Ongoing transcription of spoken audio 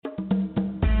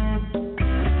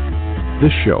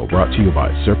This show brought to you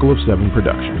by Circle of Seven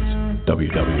Productions,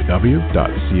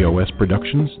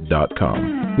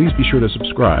 www.cosproductions.com. Please be sure to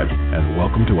subscribe and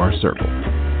welcome to our circle.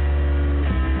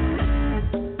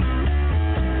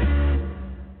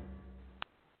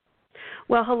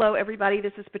 Well, hello, everybody.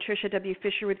 This is Patricia W.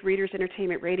 Fisher with Readers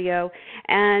Entertainment Radio,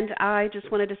 and I just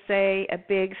wanted to say a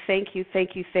big thank you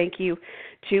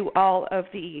to all of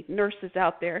the nurses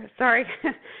out there. Sorry,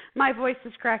 my voice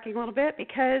is cracking a little bit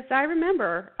because I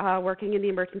remember working in the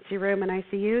emergency room and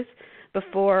ICUs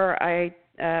before I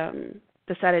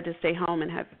decided to stay home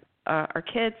and have our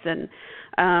kids, and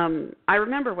I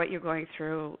remember what you're going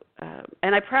through,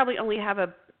 and I probably only have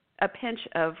a pinch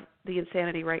of the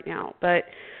insanity right now, but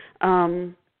I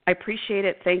appreciate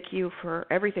it. Thank you for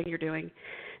everything you're doing,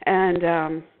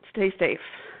 and stay safe.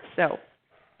 So,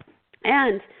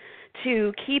 and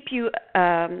to keep you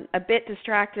a bit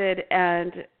distracted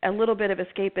and a little bit of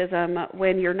escapism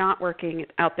when you're not working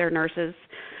out there, nurses,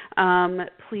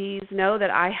 please know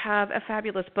that I have a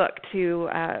fabulous book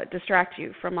to distract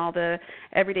you from all the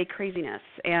everyday craziness.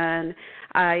 And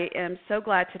I am so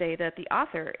glad today that the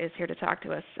author is here to talk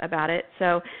to us about it.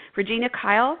 So Regina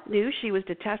Kyle knew she was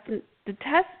determined to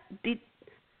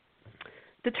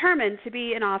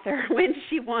be an author when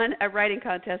she won a writing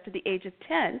contest at the age of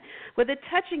 10 with a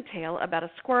touching tale about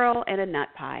a squirrel and a nut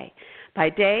pie. By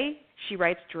day, she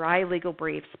writes dry legal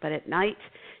briefs, but at night,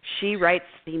 she writes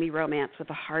steamy romance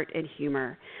with a heart and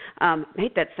humor.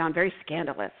 Made that sound very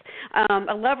scandalous.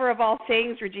 A lover of all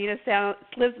things, Regina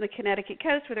lives on the Connecticut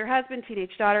coast with her husband,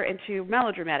 teenage daughter, and two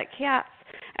melodramatic cats.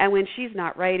 And when she's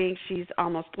not writing, she's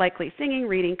almost likely singing,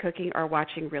 reading, cooking, or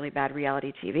watching really bad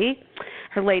reality TV.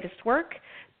 Her latest work,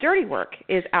 Dirty Work,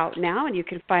 is out now, and you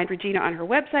can find Regina on her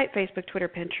website, Facebook, Twitter,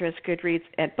 Pinterest, Goodreads,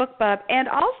 and BookBub. And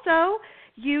also,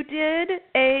 you did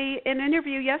an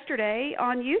interview yesterday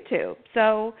on YouTube.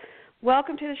 So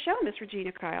welcome to the show, Miss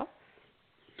Regina Kyle.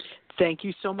 Thank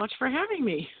you so much for having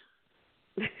me.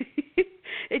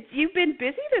 You've been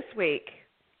busy this week.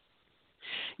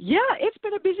 Yeah, it's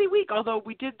been a busy week, although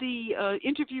we did the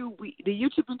YouTube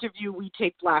interview we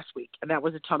taped last week, and that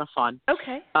was a ton of fun.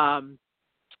 Okay.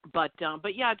 But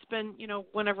yeah, it's been,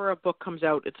 whenever a book comes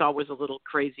out, it's always a little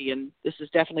crazy, and this has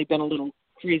definitely been a little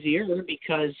crazier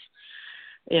because,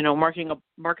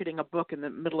 marketing a book in the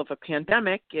middle of a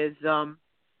pandemic is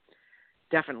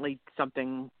definitely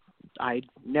something I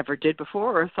never did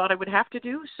before or thought I would have to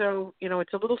do. So,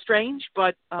 it's a little strange,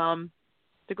 but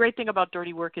the great thing about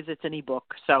Dirty Work is it's an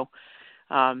ebook, so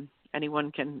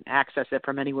anyone can access it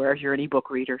from anywhere if you're an ebook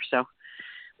reader. So at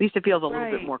least it feels a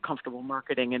little bit more comfortable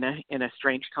marketing in a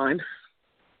strange time.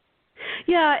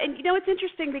 Yeah, and it's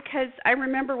interesting because I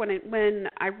remember when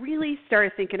I really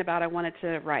started thinking about I wanted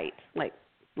to write like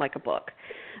a book,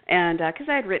 and because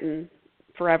I had written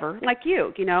forever, like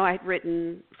you, I'd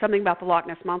written something about the Loch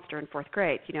Ness Monster in fourth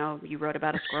grade. You wrote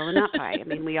about a squirrel and nut pie. I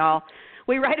mean,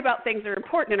 we write about things that are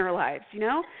important in our lives,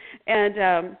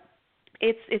 and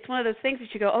it's one of those things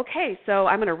that you go, okay, so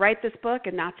I'm going to write this book,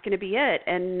 and that's going to be it.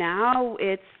 And now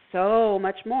it's so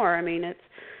much more. I mean,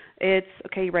 it's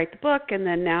okay, you write the book, and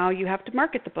then now you have to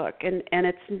market the book, and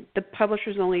it's the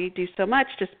publishers only do so much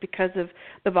just because of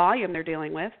the volume they're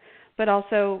dealing with. But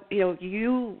also,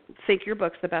 you think your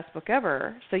book's the best book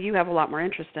ever, so you have a lot more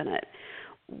interest in it.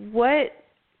 What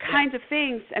kinds of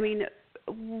things,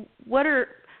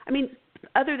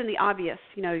 other than the obvious,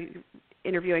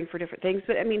 interviewing for different things,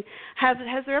 but, has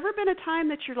there ever been a time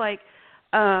that you're like,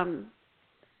 I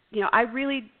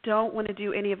really don't want to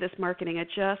do any of this marketing. I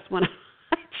just want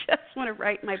to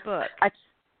write my book.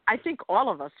 I think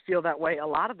all of us feel that way a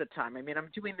lot of the time. I'm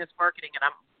doing this marketing,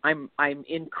 and I'm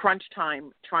in crunch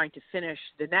time trying to finish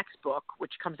the next book,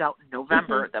 which comes out in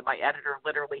November, that my editor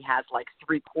literally has like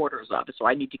 3/4 of. So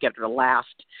I need to get to the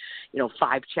last,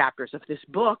 5 chapters of this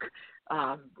book,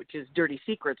 which is Dirty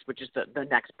Secrets, which is the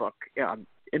next book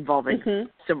involving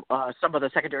some of the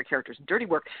secondary characters in Dirty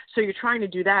Work. So you're trying to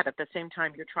do that at the same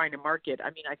time you're trying to market.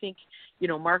 I think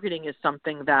marketing is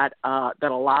something that a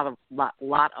lot of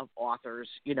authors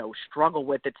struggle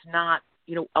with. It's not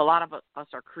a lot of us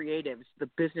are creatives. The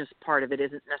business part of it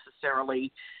isn't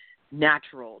necessarily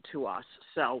natural to us.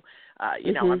 So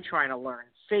I'm trying to learn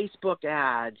Facebook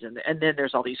ads, and then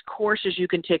there's all these courses you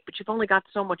can take, but you've only got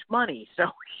so much money. So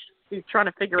you're trying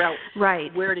to figure out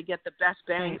where to get the best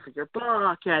bang for your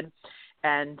book,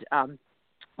 and a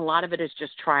lot of it is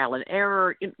just trial and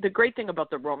error. The great thing about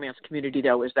the romance community,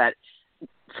 though, is that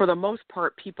for the most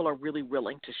part, people are really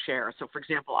willing to share. So, for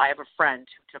example, I have a friend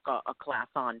who took a class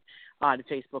on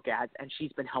Facebook ads, and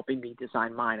she's been helping me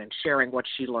design mine and sharing what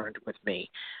she learned with me.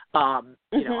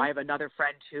 You know, I have another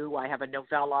friend who I have a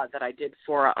novella that I did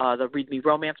for the Read Me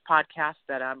Romance podcast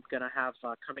that I'm going to have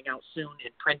coming out soon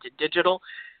in print and digital.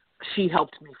 She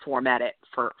helped me format it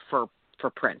for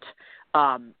print.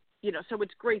 You know, so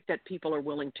it's great that people are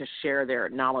willing to share their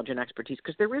knowledge and expertise,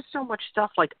 because there is so much stuff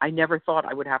like I never thought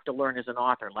I would have to learn as an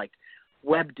author, like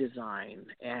web design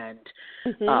and,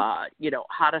 you know,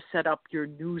 how to set up your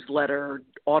newsletter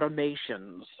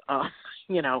automations,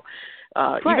 you know,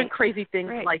 even crazy things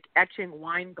like etching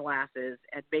wine glasses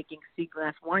and making sea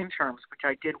glass wine charms, which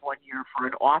I did one year for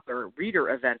an author reader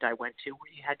event I went to,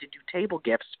 where you had to do table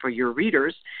gifts for your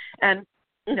readers. And,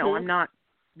 you know, I'm not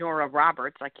Nora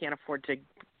Roberts. I can't afford to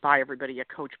buy everybody a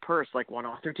Coach purse like one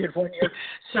author did one year.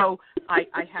 So I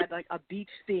had like a beach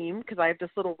theme, because I have this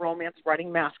little romance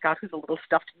writing mascot who's a little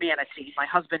stuffed manatee. My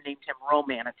husband named him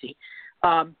Romanatee.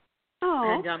 And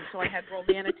so I had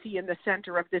Romanatee in the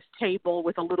center of this table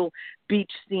with a little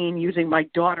beach theme using my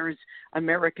daughter's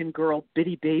American Girl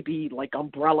Bitty Baby like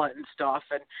umbrella and stuff,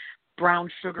 and brown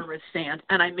sugar as sand.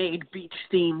 And I made beach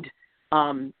themed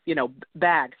you know,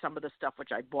 bags, some of the stuff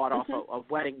which I bought off a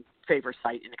wedding favor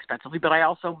site inexpensively, but I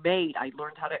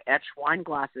learned how to etch wine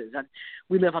glasses, and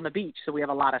we live on the beach, so we have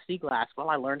a lot of sea glass. Well,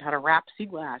 I learned how to wrap sea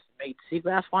glass, made sea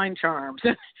glass wine charms,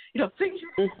 you know, things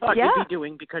you thought you'd be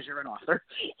doing because you're an author.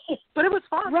 But it was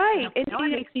fun. Right. You know, I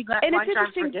make sea glass wine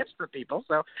charms for gifts for people,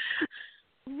 so.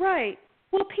 Right.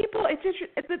 Well, people,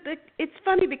 it's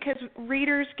funny because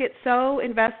readers get so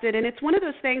invested, and it's one of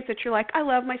those things that you're like, I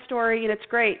love my story, and it's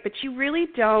great, but you really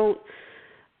don't.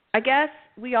 I guess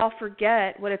we all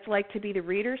forget what it's like to be the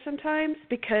reader sometimes,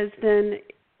 because then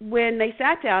when they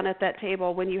sat down at that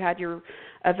table when you had your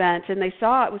event and they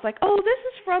saw it, was like, oh, this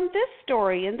is from this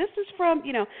story, and this is from,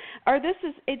 you know, or this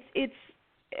is, it's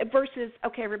versus,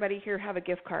 okay, everybody here have a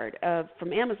gift card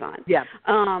from Amazon. Yeah.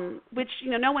 Which,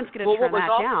 you know, no one's going to turn that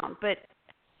down, but.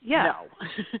 Yeah.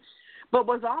 No. But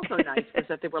what was also nice was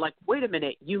that they were like, wait a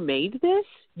minute, you made this?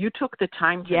 You took the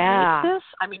time to make this?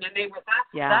 I mean, and they were,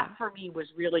 that for me was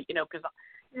really, you know, because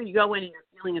you go in and you're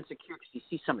feeling insecure because you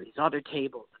see some of these other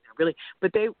tables, and they're really,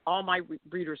 but all my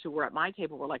readers who were at my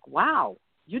table were like, wow,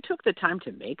 you took the time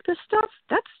to make this stuff?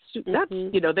 That's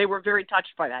you know, they were very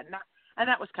touched by that. And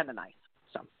that was kind of nice.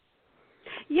 So.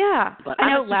 Yeah. But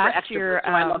I know I'm last year.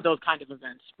 So I love those kind of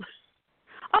events.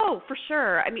 Oh, for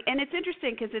sure. I mean, and it's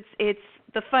interesting because it's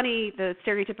the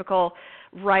stereotypical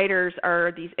writers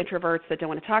are these introverts that don't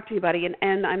want to talk to anybody,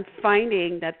 and I'm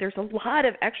finding that there's a lot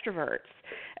of extroverts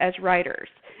as writers.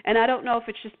 And I don't know if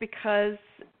it's just because,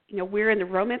 you know, we're in the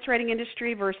romance writing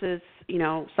industry versus, you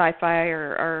know, sci-fi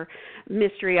or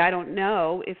mystery. I don't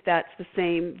know if that's the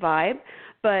same vibe.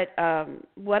 But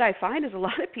what I find is a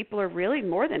lot of people are really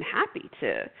more than happy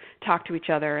to talk to each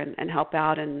other and help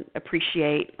out and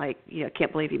appreciate, like, you know,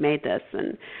 can't believe you made this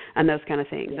and those kind of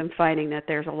things. I'm finding that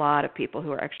there's a lot of people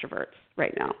who are extroverts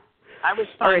right now. I was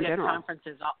finding at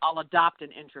conferences, I'll adopt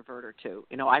an introvert or two.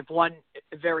 You know, I've one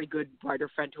very good writer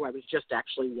friend who I was just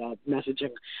actually messaging,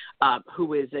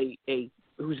 who is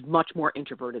who's much more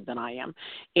introverted than I am.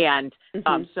 And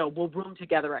so we'll room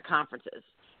together at conferences.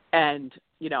 And,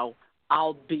 you know,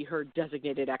 I'll be her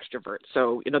designated extrovert.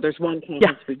 So, you know, there's one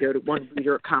conference we go to, one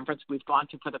reader conference we've gone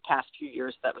to for the past few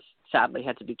years that was sadly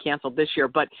had to be canceled this year.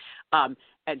 But, and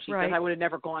she said, I would have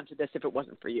never gone to this if it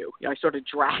wasn't for you. You know, I sort of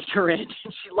dragged her in,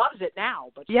 and she loves it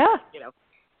now. But, you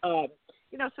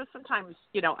know, so sometimes,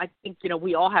 you know, I think, you know,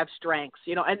 we all have strengths,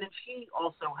 you know, and then she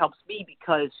also helps me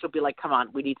because she'll be like, come on,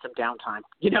 we need some downtime,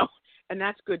 you know. And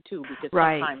that's good, too, because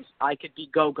sometimes I could be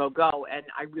go, and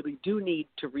I really do need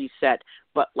to reset,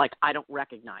 but, like, I don't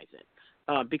recognize it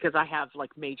because I have, like,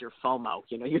 major FOMO.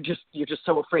 You know, you're just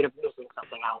so afraid of missing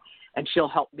something out. And she'll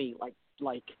help me,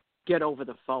 like get over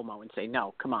the FOMO and say,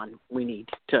 no, come on, we need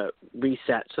to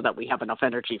reset so that we have enough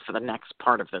energy for the next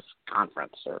part of this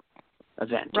conference or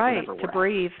event. Right, to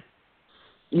breathe.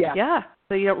 Yeah. Yeah,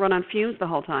 so you don't run on fumes the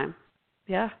whole time.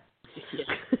 Yeah.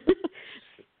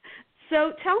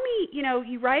 So tell me, you know,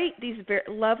 you write these very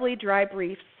lovely dry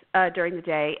briefs during the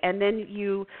day, and then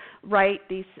you write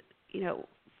these, you know,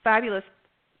 fabulous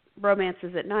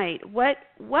romances at night. What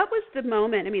was the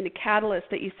moment, I mean, the catalyst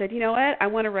that you said, you know what, I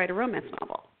want to write a romance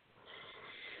novel?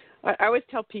 I always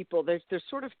tell people there's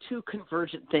sort of two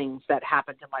convergent things that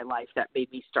happened in my life that made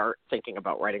me start thinking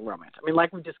about writing romance. I mean,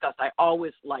 like we discussed, I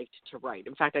always liked to write.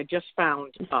 In fact, I just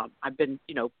found I've been,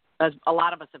 you know, as a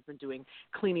lot of us have been doing,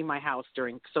 cleaning my house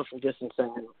during social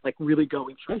distancing and, like, really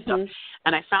going through stuff.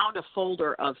 And I found a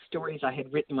folder of stories I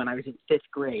had written when I was in 5th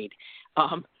grade.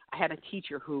 I had a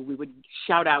teacher who we would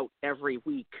shout out every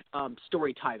week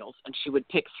story titles, and she would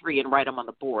pick 3 and write them on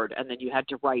the board, and then you had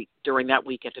to write during that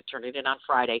weekend to turn it in on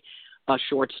Friday, a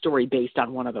short story based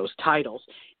on one of those titles.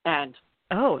 And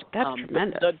oh, that's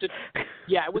tremendous.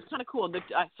 Yeah, it was kind of cool. And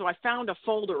so I found a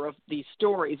folder of these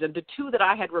stories, and the 2 that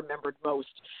I had remembered most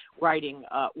writing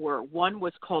were, one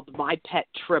was called My Pet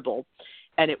Tribble,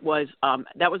 and it was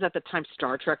that was at the time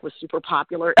Star Trek was super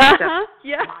popular.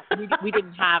 Yeah. We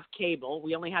didn't have cable.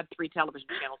 We only had 3 television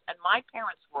channels, and my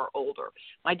parents were older.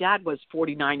 My dad was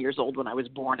 49 years old when I was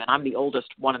born, and I'm the oldest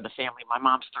one in the family. My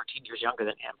mom's 13 years younger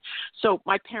than him. So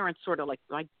my parents sort of like,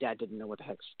 my dad didn't know what the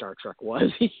heck Star Trek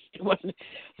was.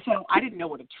 So I didn't know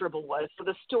what a tribble was. So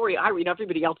the story I read,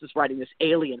 everybody else is writing this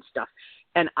alien stuff.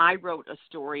 And I wrote a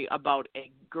story about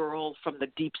a girl from the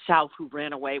deep south who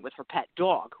ran away with her pet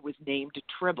dog, who was named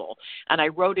Tribble. And I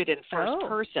wrote it in first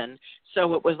person,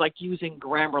 so it was like using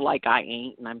grammar like I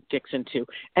ain't and I'm fixing to.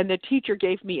 And the teacher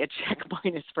gave me a check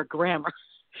minus for grammar.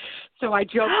 So I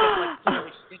joked that like,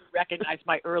 she didn't recognize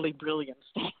my early brilliance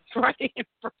writing in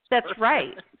first That's person.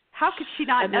 right. How could she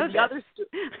not know that?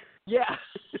 Yeah.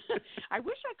 I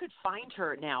wish I could find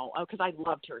her now because I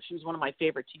loved her. She was one of my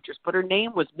favorite teachers. But her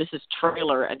name was Mrs.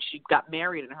 Trailer, and she got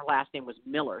married, and her last name was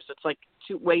Miller. So it's like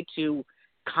way too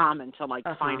common to like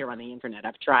find her on the internet.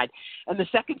 I've tried. And the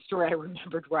second story I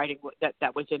remembered writing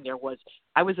that was in there was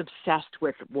I was obsessed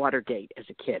with Watergate as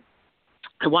a kid.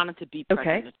 I wanted to be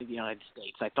president of the United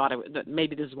States. I thought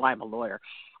maybe this is why I'm a lawyer.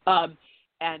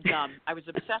 And I was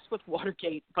obsessed with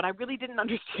Watergate, but I really didn't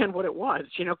understand what it was,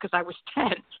 because I was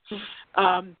 10.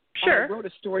 Sure. I wrote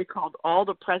a story called All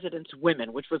the President's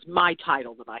Women, which was my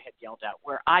title that I had yelled out,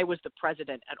 where I was the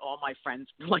president and all my friends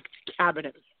were like the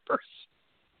cabinet members.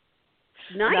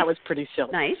 Nice. And that was pretty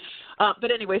silly. Nice.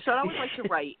 But anyway, so I always like to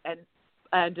write, and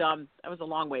that was a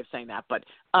long way of saying that. But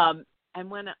and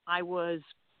when I was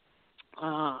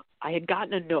I had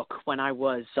gotten a Nook when I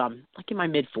was like in my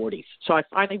mid-40s. So I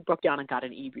finally broke down and got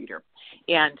an e-reader.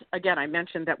 And again, I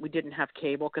mentioned that we didn't have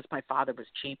cable because my father was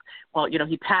cheap. Well,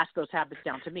 he passed those habits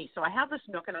down to me. So I have this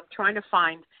Nook, and I'm trying to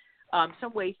find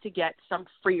some ways to get some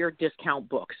free or discount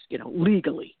books,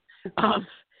 legally.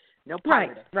 No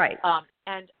pirating. Right.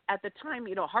 And at the time,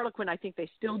 Harlequin, I think they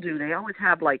still do. They always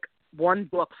have like one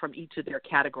book from each of their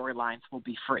category lines will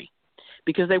be free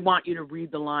because they want you to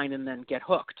read the line and then get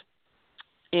hooked.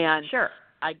 And sure.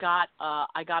 I got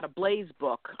a Blaze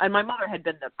book, and my mother had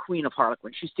been the queen of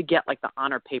Harlequin. She used to get like the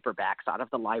honor paperbacks out of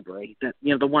the library,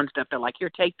 the ones that they're like,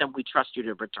 here, take them. We trust you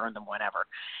to return them whenever.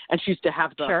 And she used to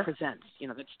have the presents,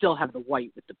 that still have the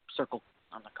white with the circle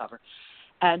on the cover.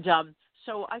 And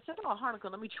so I said, oh,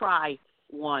 Harlequin, let me try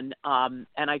one. And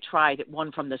I tried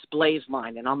one from this Blaze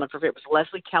line, and I'll never forget. It was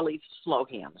Leslie Kelly's Slow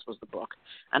Hands was the book.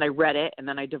 And I read it, and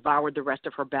then I devoured the rest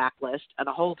of her backlist and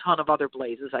a whole ton of other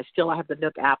Blazes. I still have the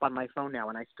Nook app on my phone now,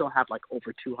 and I still have like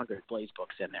over 200 Blaze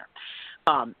books in there.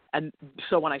 And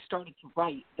so when I started to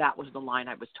write, that was the line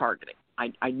I was targeting.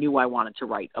 I knew I wanted to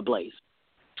write a Blaze.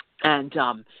 And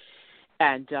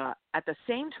at the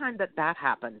same time that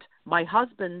happened, my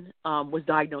husband was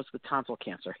diagnosed with tonsil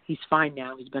cancer. He's fine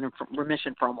now. He's been in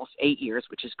remission for almost 8 years,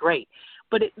 which is great.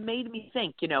 But it made me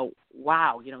think,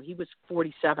 wow, he was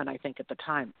 47, I think, at the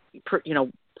time,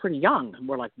 pretty young. And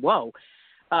we're like, whoa.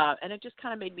 And it just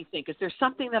kind of made me think, is there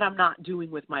something that I'm not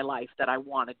doing with my life that I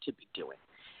wanted to be doing?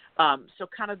 So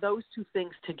kind of those two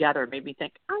things together made me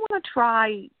think, I want to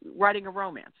try writing a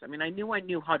romance. I mean, I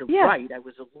knew how to write. I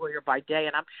was a lawyer by day,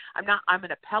 and I'm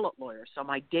an appellate lawyer, so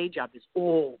my day job is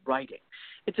all writing.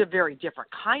 It's a very different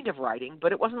kind of writing,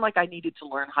 but it wasn't like I needed to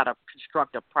learn how to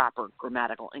construct a proper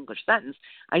grammatical English sentence.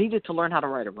 I needed to learn how to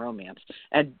write a romance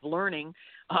and learning.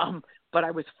 But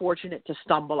I was fortunate to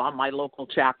stumble on my local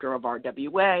chapter of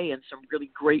RWA and some really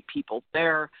great people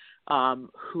there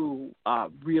who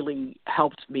really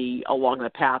helped me along the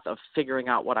path of figuring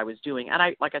out what I was doing.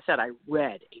 And like I said, I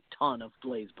read a ton of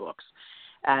Blaze books.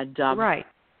 And right.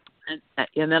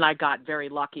 And then I got very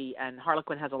lucky, and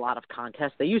Harlequin has a lot of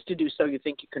contests. They used to do So You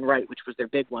Think You Can Write, which was their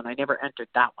big one. I never entered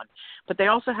that one. But they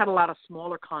also had a lot of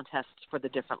smaller contests for the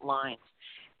different lines.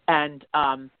 And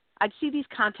I'd see these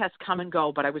contests come and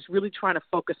go, but I was really trying to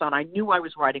focus on, I knew I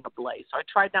was writing a Blaze. So I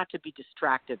tried not to be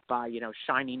distracted by,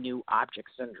 shiny new object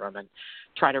syndrome and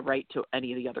try to write to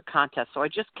any of the other contests. So I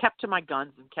just kept to my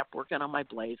guns and kept working on my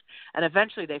Blaze. And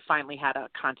eventually they finally had a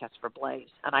contest for Blaze,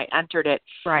 and I entered it.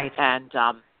 Right.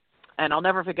 And I'll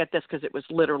never forget this because it was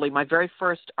literally my very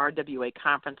first RWA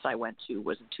conference I went to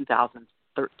was in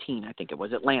 2013, I think it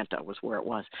was. Atlanta was where it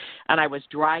was. And I was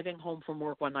driving home from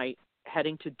work one night,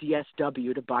 heading to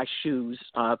DSW to buy shoes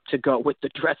to go with the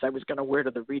dress I was going to wear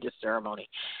to the Regis ceremony.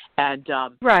 And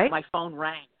my phone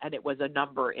rang, and it was a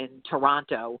number in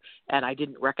Toronto, and I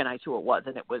didn't recognize who it was,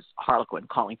 and it was Harlequin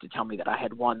calling to tell me that I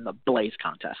had won the Blaze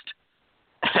contest.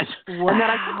 And then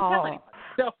I couldn't tell anybody.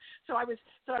 So I was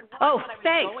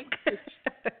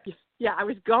I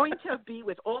was going to be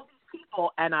with all these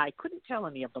people, and I couldn't tell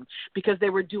any of them because they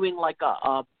were doing like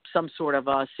some sort of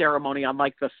a ceremony on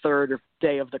like the third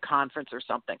day of the conference or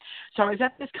something. So I was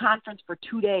at this conference for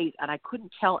 2 days, and I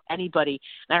couldn't tell anybody.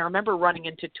 And I remember running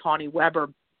into Tawny Weber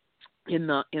in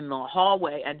the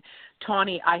hallway, and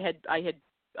Tawny,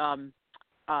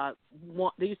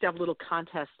 they used to have little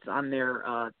contests on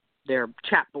their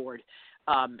chat board.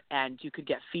 And you could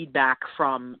get feedback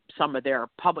from some of their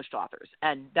published authors.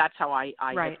 And that's how I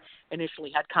had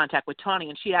initially had contact with Tawny.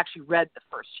 And she actually read the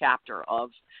first chapter of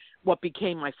what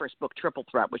became my first book, Triple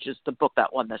Threat, which is the book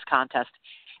that won this contest.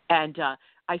 And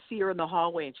I see her in the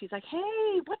hallway, and she's like,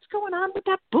 hey, what's going on with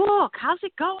that book? How's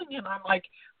it going? And I'm like,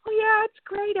 oh, yeah, it's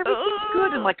great. Everything's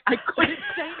good. And, like, I couldn't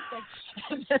say anything.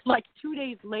 And then, like, 2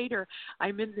 days later,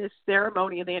 I'm in this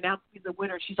ceremony, and they announced me the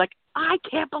winner. She's like, I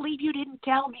can't believe you didn't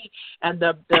tell me. And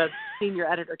the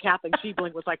senior editor, Kathleen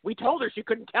Schiebling, was like, we told her she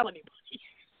couldn't tell anybody.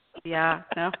 Yeah,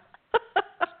 no.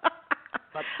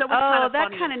 But so it's that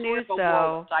kind of news,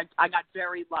 though. I got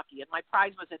very lucky, and my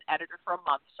prize was an editor for a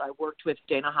month. So I worked with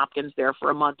Dana Hopkins there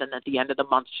for a month, and at the end of the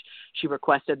month, she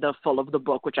requested the full of the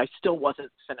book, which I still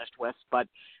wasn't finished with, but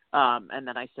and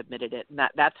then I submitted it, and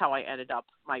that's how I ended up.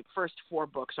 My first 4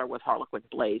 books are with Harlequin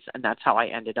Blaze, and that's how I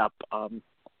ended up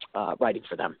writing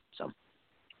for them. So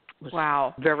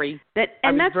wow, very that's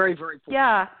very very fortunate.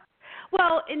 Yeah.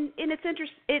 Well, and it's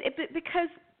interesting because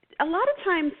a lot of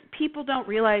times people don't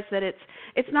realize that it's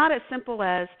not as simple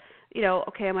as,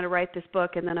 okay, I'm going to write this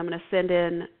book and then I'm going to send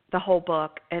in the whole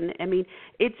book. And I mean,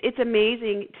 it's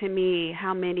amazing to me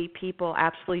how many people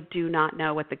absolutely do not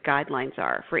know what the guidelines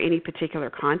are for any particular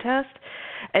contest.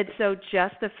 And so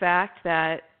just the fact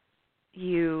that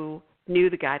you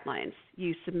knew the guidelines,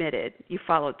 you submitted, you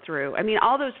followed through. I mean,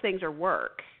 all those things are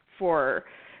work for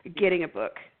getting a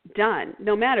book done,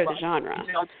 no matter the genre.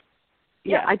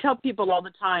 Yeah, I tell people all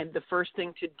the time the first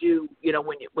thing to do,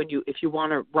 if you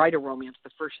want to write a romance,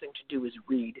 the first thing to do is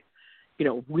read.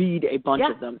 Read a bunch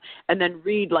of them, and then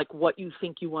read like what you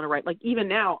think you want to write. Like even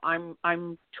now,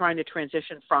 I'm trying to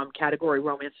transition from category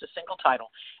romance to single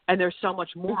title, and there's so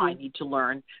much more I need to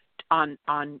learn on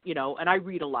and I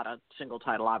read a lot of single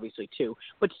title obviously too,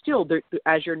 but still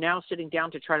as you're now sitting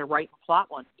down to try to write and plot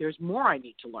one, there's more I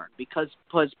need to learn because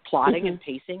plotting and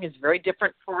pacing is very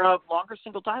different for a longer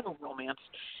single title romance,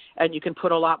 and you can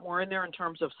put a lot more in there in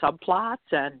terms of subplots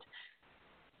and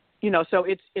so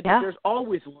it's there's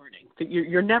always learning.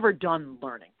 You're never done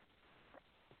learning.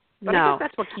 But I guess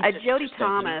that's what keeps it Jody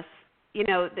Thomas,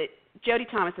 Jody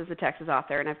Thomas is a Texas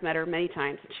author, and I've met her many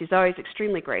times. She's always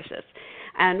extremely gracious.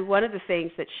 And one of the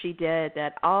things that she did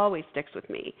that always sticks with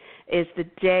me is the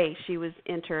day she was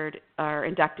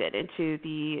inducted into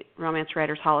the Romance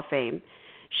Writers Hall of Fame,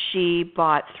 she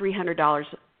bought $300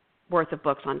 worth of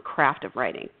books on craft of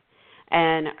writing.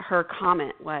 And her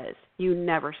comment was, you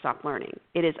never stop learning.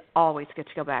 It is always good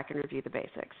to go back and review the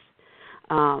basics,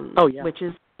 which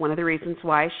is one of the reasons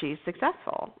why she's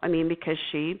successful. I mean, because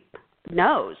she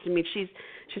knows. I mean, she's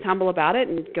humble about it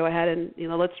and go ahead and,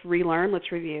 let's relearn,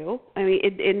 let's review. I mean,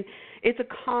 it's a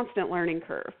constant learning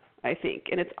curve, I think,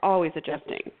 and it's always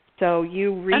adjusting. So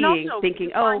you reading,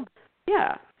 thinking,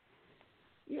 yeah.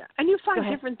 Yeah, and you find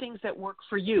different things that work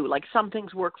for you. Like some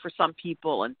things work for some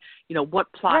people, and what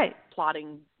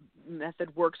plotting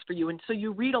method works for you. And so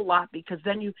you read a lot because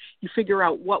then you figure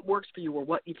out what works for you, or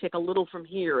what you take a little from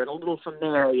here and a little from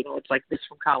there. It's like this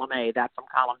from column A, that from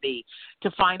column B, to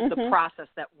find the process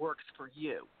that works for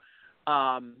you.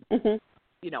 And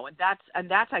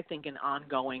that's I think an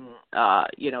ongoing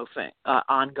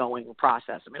ongoing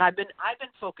process. I mean, I've been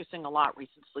focusing a lot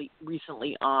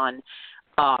recently on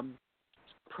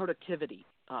productivity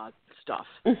stuff.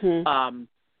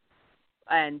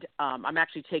 And I'm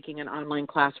actually taking an online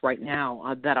class right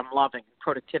now that I'm loving,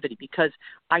 productivity, because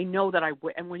I know that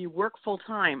and when you work full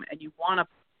time and you want to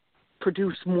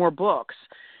produce more books,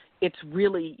 it's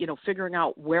really, figuring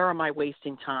out where am I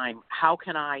wasting time? How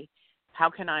can I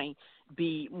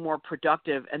be more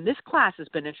productive? And this class has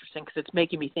been interesting because it's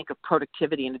making me think of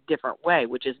productivity in a different way,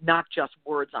 which is not just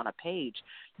words on a page.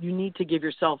 You need to give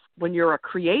yourself, when you're a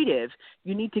creative,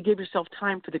 you need to give yourself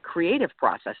time for the creative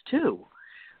process too.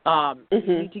 You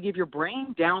need to give your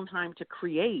brain downtime to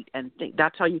create and think.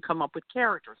 That's how you come up with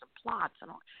characters and plots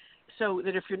and all. So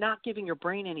that if you're not giving your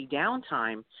brain any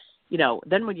downtime,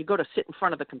 then when you go to sit in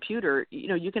front of the computer,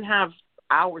 you can have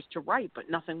hours to write, but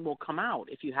nothing will come out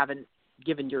if you haven't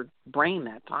given your brain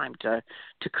that time to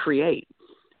create.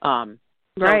 Right.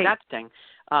 So that's the thing.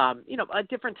 At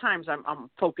different times I'm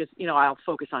focused, I'll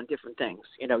focus on different things.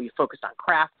 You focused on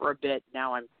craft for a bit.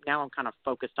 Now I'm kind of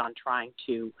focused on trying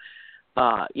to,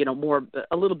 a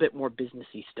little bit more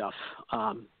businessy stuff.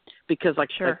 Because like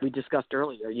we discussed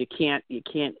earlier, you can't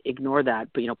ignore that.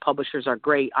 But, publishers are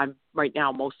great. I'm right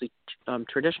now mostly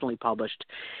traditionally published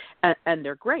and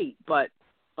they're great. But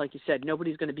like you said,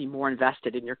 nobody's going to be more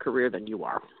invested in your career than you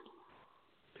are.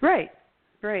 Right.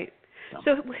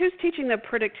 So who's teaching the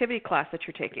productivity class that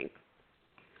you're taking?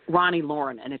 Ronnie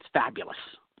Lauren, and it's fabulous.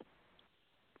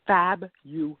 Fabulous.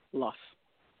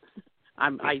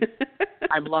 I'm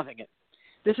loving it.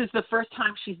 This is the first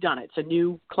time she's done it. It's a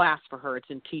new class for her. It's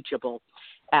in Teachable.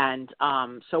 And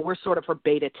so we're sort of her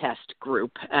beta test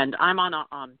group. And I'm on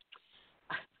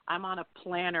a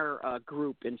planner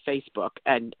group in Facebook,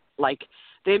 and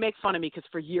they make fun of me because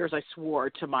for years I swore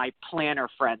to my planner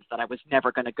friends that I was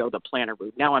never going to go the planner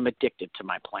route. Now I'm addicted to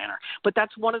my planner. But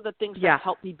that's one of the things that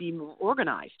helped me be more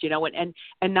organized, and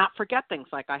not forget things.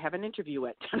 Like I have an interview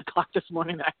at 10 o'clock this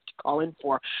morning that I have to call in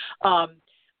for.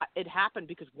 It happened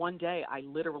because one day I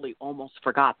literally almost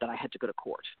forgot that I had to go to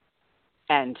court.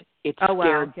 And it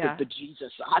scared the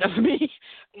bejesus out of me.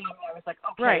 I was like,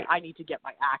 okay, I need to get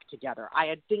my act together. I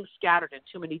had things scattered in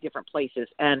too many different places.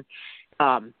 And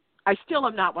I still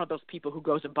am not one of those people who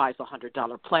goes and buys a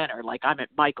 $100 planner. Like I'm at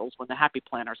Michael's when the Happy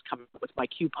Planners come with my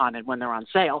coupon and when they're on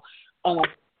sale.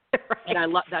 And I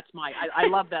love I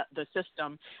love the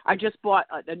system. I just bought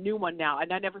a new one now,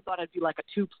 and I never thought I'd be like a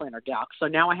 2-planner gal. So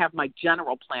now I have my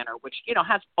general planner, which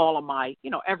has all of my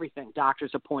everything: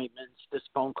 doctor's appointments, this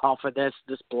phone call for this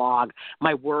blog,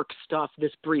 my work stuff.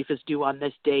 This brief is due on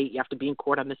this date. You have to be in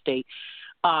court on this date.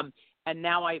 And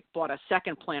now I bought a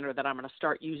second planner that I'm going to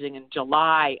start using in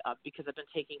July because I've been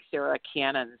taking Sarah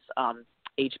Cannon's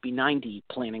HB90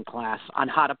 planning class on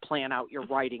how to plan out your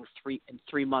writing in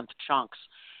 3-month chunks.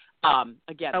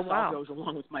 Again, this all goes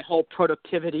along with my whole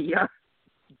productivity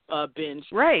binge.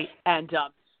 Right. And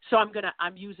so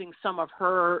I'm using some of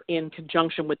her in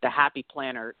conjunction with the Happy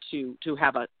Planner to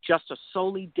have just a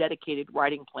solely dedicated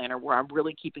writing planner where I'm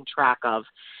really keeping track of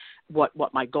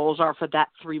what my goals are for that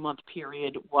 3-month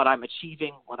period, what I'm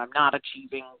achieving, what I'm not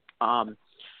achieving,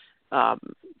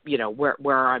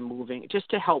 where I'm moving, just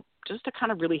to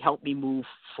kind of really help me move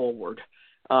forward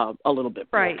a little bit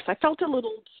more. Right. Because I felt a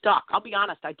little stuck. I'll be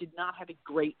honest, I did not have a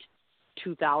great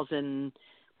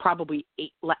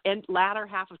latter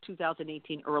half of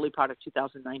 2018, early part of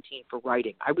 2019 for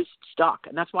writing. I was stuck,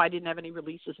 and that's why I didn't have any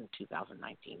releases in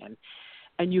 2019.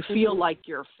 And you feel like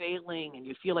you're failing, and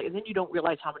and then you don't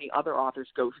realize how many other authors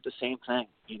go through the same thing,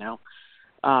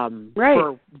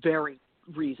 for very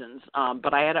reasons.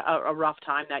 But I had a rough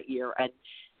time that year, and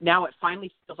now it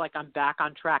finally feels like I'm back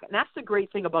on track. And that's the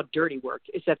great thing about Dirty Work,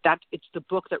 is that it's the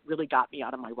book that really got me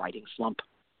out of my writing slump.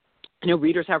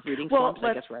 Readers have reading slumps.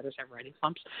 I guess writers have writing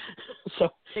slumps.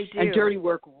 So they do. And Dirty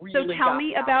Work really. So tell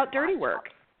me about Dirty Work.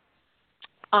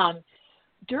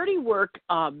 Dirty Work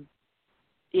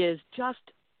is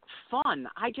just fun.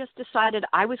 I just decided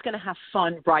I was going to have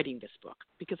fun writing this book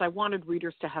because I wanted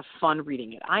readers to have fun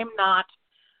reading it. I'm not,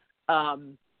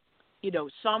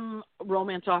 some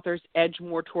romance authors edge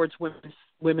more towards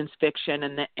women's fiction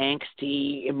and the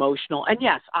angsty, emotional. And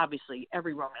yes, obviously,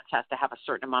 every romance has to have a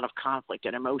certain amount of conflict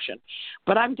and emotion.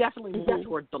 But I'm definitely more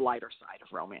toward the lighter side of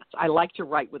romance. I like to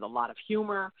write with a lot of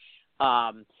humor.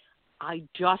 I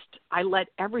let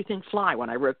everything fly when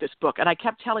I wrote this book. And I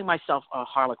kept telling myself,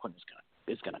 Harlequin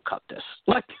is going to cut this.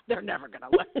 Like, they're never going to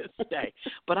let this stay.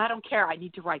 But I don't care. I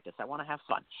need to write this. I want to have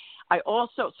fun.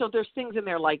 So there's things in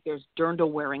there like there's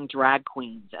dirndl-wearing drag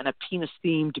queens and a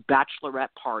penis-themed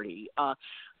bachelorette party, a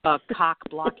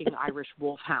cock-blocking Irish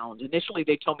wolfhound. Initially,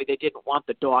 they told me they didn't want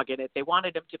the dog in it. They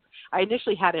wanted him to – I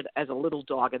initially had it as a little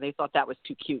dog, and they thought that was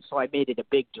too cute, so I made it a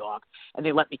big dog, and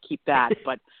they let me keep that.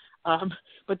 But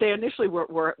they initially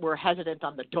were hesitant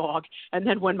on the dog, and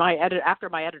then when after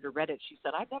my editor read it, she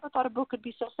said, "I never thought a book could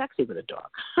be so sexy with a dog."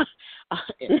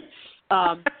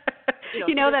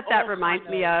 That reminds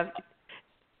me of.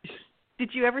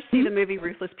 Did you ever see the movie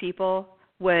Ruthless People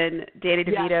when Danny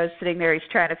DeVito's sitting there? He's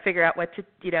trying to figure out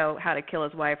how to kill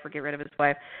his wife or get rid of his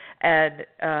wife, and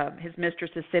his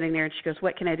mistress is sitting there, and she goes,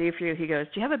 "What can I do for you?" He goes,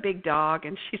 "Do you have a big dog?"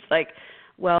 And she's like,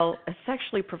 "Well, as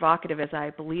sexually provocative as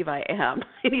I believe I am."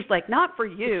 And he's like, "Not for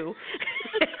you."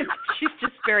 She's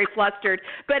just very flustered.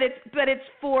 But it's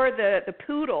for the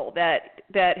poodle that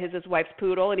is his wife's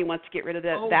poodle, and he wants to get rid of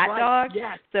that dog.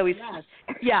 Yes. So he's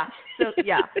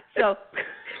So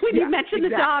when you mentioned the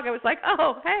dog, I was like,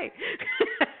 oh, hey.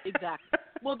 Exactly.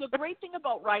 Well, the great thing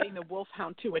about writing the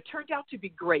Wolfhound, too, it turned out to be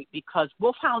great because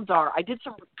Wolfhounds I did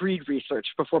some breed research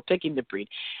before picking the breed,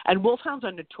 and Wolfhounds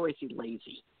are notoriously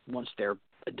lazy once they're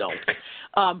adults,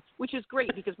 which is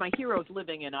great because my hero's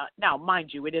living in now,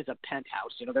 mind you, it is a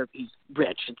penthouse. He's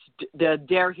rich.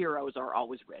 Their heroes are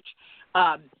always rich.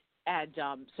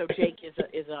 So Jake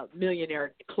is a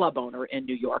millionaire club owner in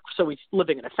New York. So he's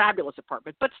living in a fabulous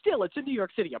apartment, but still it's a New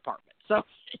York City apartment. So,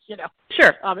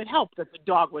 Sure. It helped that the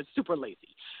dog was super lazy.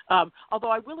 Although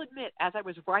I will admit, as I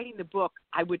was writing the book,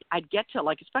 I'd get to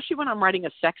especially when I'm writing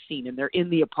a sex scene and they're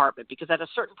in the apartment, because at a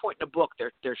certain point in the book,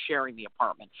 they're sharing the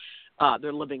apartment.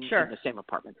 They're living in the same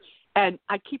apartment. And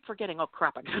I keep forgetting, oh,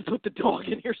 crap, I got to put the dog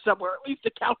in here somewhere, at least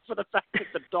account for the fact that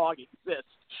the dog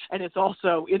exists. And it's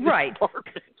also in the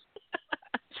apartment.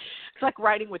 It's like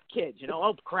writing with kids,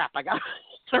 oh, crap, I got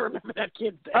to remember that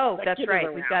kid. That's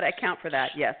right. We've got to account for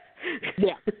that, yes.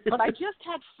 Yeah, but I just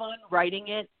had fun writing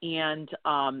it, and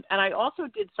I also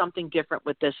did something different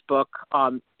with this book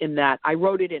in that I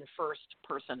wrote it in first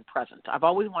person present. I've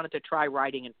always wanted to try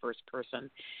writing in first person,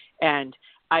 and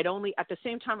at the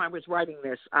same time I was writing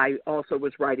this, I also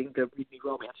was writing the Read Me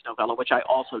romance novella, which I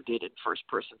also did in first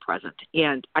person present,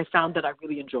 and I found that I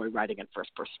really enjoy writing in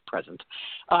first person present.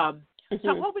 So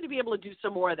I'm hoping to be able to do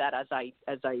some more of that as I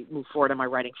move forward in my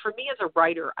writing. For me as a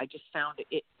writer, I just found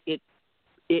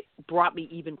it brought me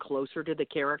even closer to the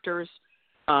characters.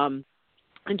 And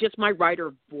just my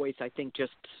writer voice, I think,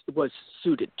 just was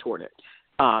suited toward it.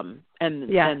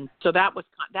 And so that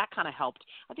kind of helped.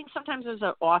 I think sometimes as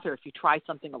an author, if you try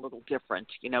something a little different,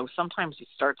 sometimes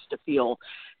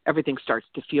everything starts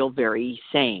to feel very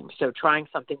same. So trying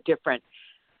something different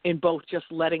in both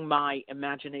just letting my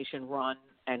imagination run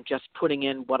and just putting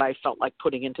in what I felt like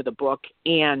putting into the book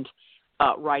and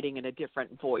writing in a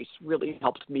different voice really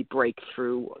helped me break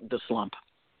through the slump.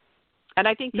 And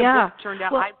I think the book turned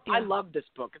out, I love this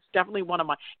book. It's definitely one of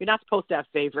my, you're not supposed to have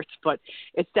favorites, but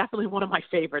it's definitely one of my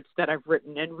favorites that I've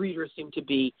written, and readers seem to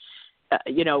be,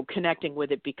 connecting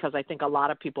with it, because I think a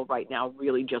lot of people right now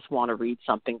really just want to read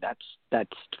something that's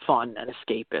fun and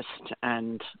escapist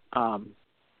and,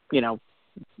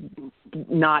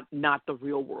 not the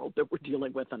real world that we're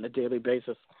dealing with on a daily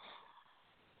basis.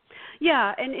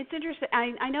 Yeah, and it's interesting.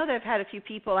 I know that I've had a few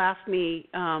people ask me,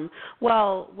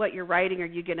 well, what you're writing, are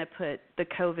you going to put the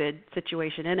COVID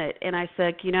situation in it? And I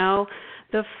said,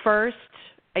 the first,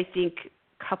 I think,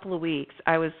 couple of weeks,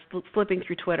 I was flipping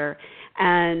through Twitter,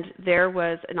 and there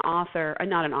was an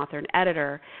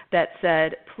editor that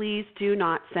said, please do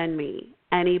not send me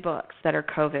any books that are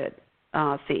COVID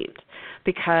themed,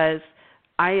 because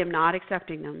I am not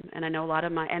accepting them, and I know a lot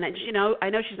of I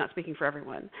know she's not speaking for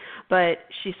everyone, but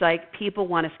she's like, people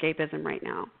want escapism right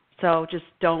now, so just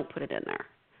don't put it in there.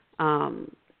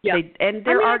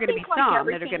 There are going to be some that are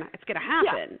it's going to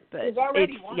happen, but there's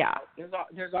already one out.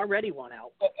 There's already one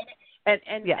out,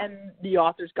 and the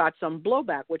author's got some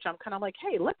blowback, which I'm kind of like,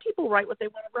 hey, let people write what they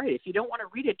want to write. If you don't want to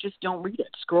read it, just don't read it.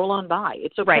 Scroll on by.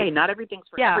 It's okay. Right. Not everything's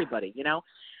for everybody,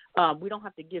 We don't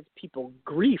have to give people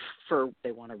grief for what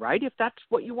they want to write. If that's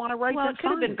what you want to write, well, that's it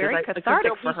could have been very fine,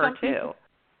 cathartic for her too.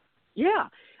 Yeah,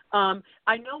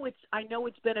 I know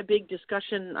it's been a big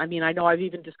discussion. I mean, I know I've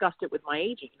even discussed it with my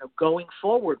agent. Going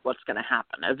forward, what's going to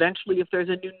happen? Eventually, if there's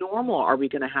a new normal, are we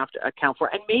going to have to account for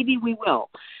it? And maybe we will.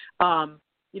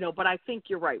 But I think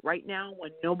you're right. Right now,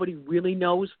 when nobody really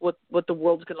knows what the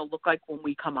world's going to look like when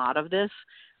we come out of this.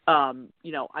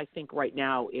 I think right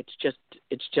now it's just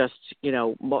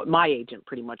my agent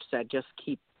pretty much said, just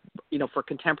keep, for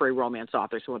contemporary romance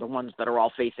authors who are the ones that are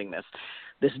all facing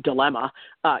this dilemma,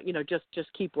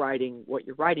 just keep writing what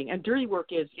you're writing. And Dirty Work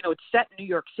is, it's set in New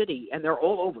York City, and they're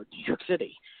all over New York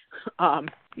City.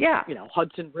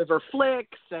 Hudson River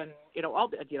flicks and, all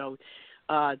that,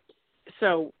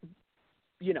 so,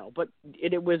 but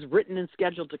it was written and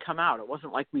scheduled to come out. It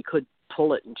wasn't like we could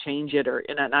pull it and change it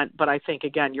but I think,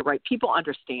 again, you're right. People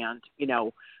understand,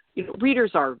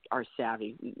 readers are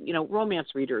savvy. Romance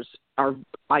readers are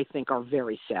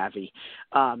very savvy.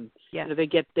 They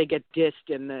get dissed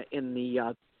in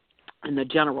the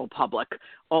general public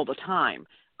all the time.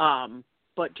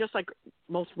 But just like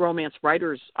most romance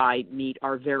writers I meet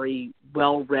are very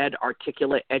well-read,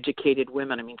 articulate, educated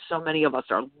women. I mean, so many of us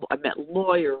I met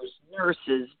lawyers,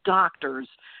 nurses, doctors,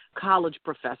 college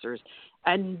professors,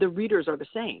 and the readers are the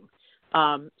same.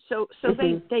 So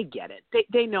they get it.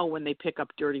 They know when they pick up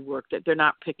Dirty Work that they're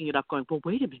not picking it up going, well,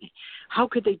 wait a minute, how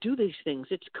could they do these things?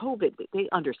 It's COVID. They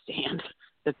understand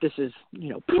that this is,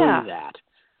 that.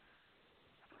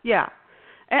 Yeah.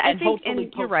 I think,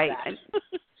 and you're right.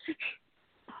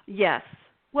 Yes.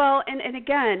 Well, and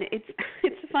again,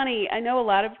 it's funny. I know a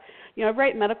lot of, I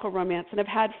write medical romance, and I've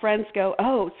had friends go,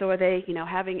 oh, so are they,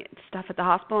 having stuff at the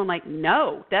hospital? I'm like,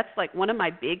 no, that's like one of my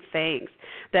big things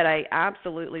that I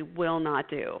absolutely will not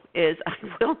do is I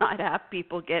will not have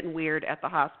people getting weird at the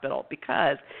hospital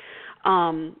because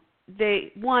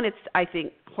it's, I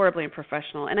think, horribly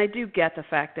unprofessional. And I do get the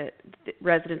fact that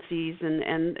residencies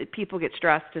and people get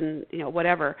stressed and,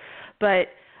 whatever. But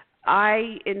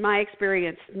I, in my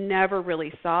experience, never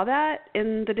really saw that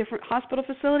in the different hospital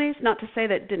facilities. Not to say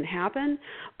that it didn't happen,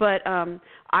 but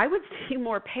I would see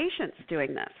more patients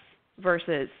doing this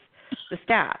versus the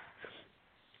staff.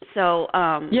 So,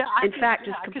 in fact,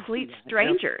 just complete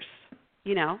strangers,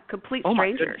 complete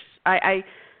strangers.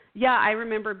 I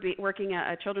remember working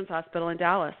at a children's hospital in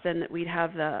Dallas, and we'd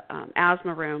have the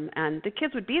asthma room, and the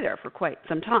kids would be there for quite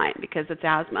some time because it's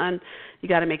asthma, and you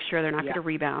got to make sure they're not going to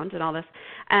rebound and all this.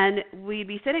 And we'd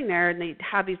be sitting there, and they'd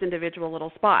have these individual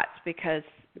little spots because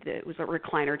it was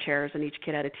recliner chairs, and each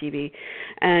kid had a TV.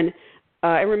 And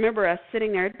I remember us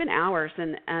sitting there. It had been hours,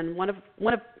 and one of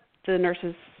the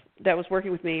nurses that was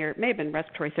working with me, or it may have been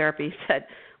respiratory therapy, said,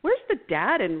 "Where's the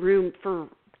dad in room for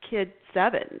kid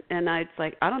 7?" And I was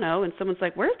like, I don't know. And someone's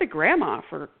like, "Where's the grandma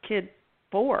for kid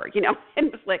 4?" And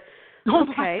it was like,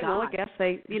 okay, well, I guess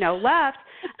they, left.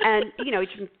 And, you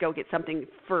just go get something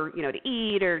for, to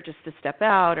eat or just to step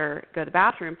out or go to the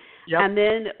bathroom. Yep. And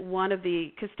then one of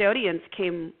the custodians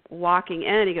came walking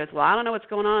in. He goes, "Well, I don't know what's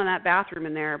going on in that bathroom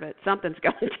in there, but something's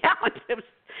going down."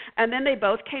 And then they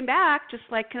both came back just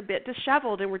like a bit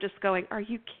disheveled and were just going, "Are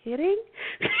you kidding?"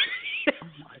 Oh,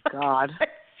 my God.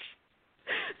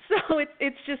 So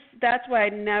it's just, that's why I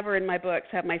never in my books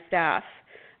have my staff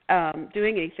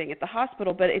doing anything at the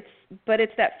hospital. But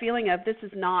it's that feeling of this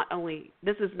is not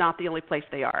the only place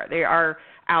they are. They are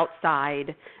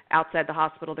outside the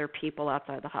hospital. There are people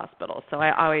outside the hospital. So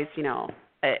I always,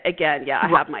 again, I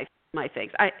have my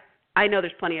things. I know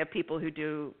there's plenty of people who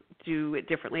do it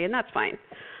differently, and that's fine.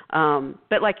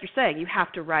 But like you're saying, you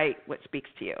have to write what speaks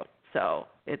to you. So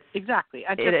it's exactly.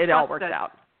 It all works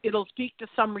out. It'll speak to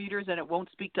some readers and it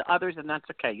won't speak to others, and that's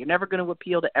okay. You're never going to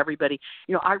appeal to everybody.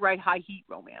 I write high heat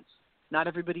romance. Not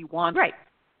everybody wants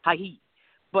high heat,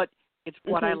 but it's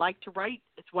what I like to write.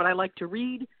 It's what I like to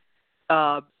read.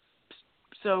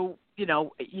 So,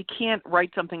 you can't write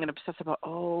something and obsess about,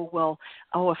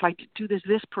 if I do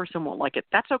this person won't like it.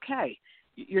 That's okay.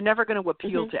 You're never going to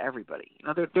appeal to everybody.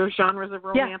 There's genres of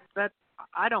romance that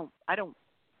I don't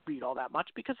read all that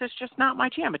much because it's just not my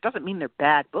jam. It doesn't mean they're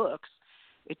bad books.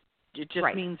 It just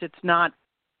means it's not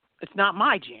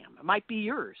my jam. It might be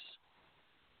yours.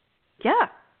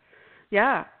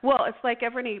 Yeah. Well, it's like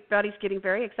everybody's getting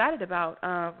very excited about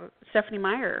Stephanie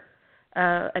Meyer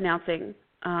announcing.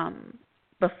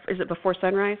 Is it Before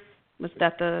Sunrise? Was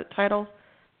that the title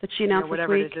that she announced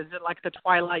whatever this week? It is it like the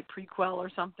Twilight prequel or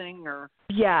something? Or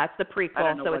yeah, it's the prequel. I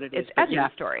don't know so what it's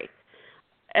Edna's story.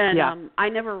 And and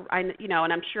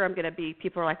I'm sure I'm going to be,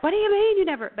 people are like, "What do you mean you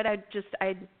never?" But I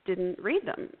didn't read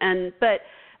them. But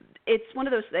it's one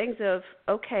of those things of,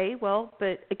 okay, well,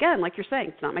 but again, like you're saying,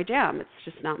 it's not my jam. It's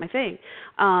just not my thing.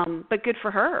 But good for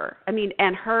her. I mean,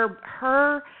 and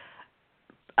her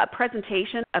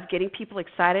presentation of getting people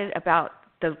excited about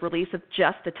the release of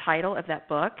just the title of that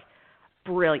book,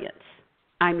 brilliant.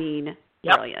 I mean,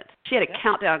 brilliant. She had a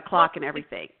countdown clock and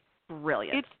everything.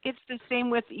 Brilliant. It's the same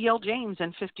with E.L. James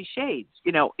and 50 Shades.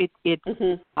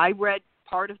 I read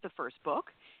part of the first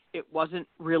book. It wasn't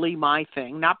really my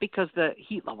thing, not because the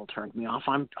heat level turned me off.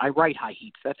 I write high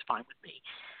heats. That's fine with me.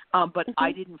 But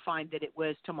I didn't find that it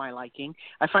was to my liking.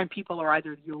 I find people are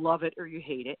either you love it or you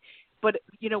hate it. But,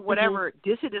 whatever,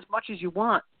 diss it as much as you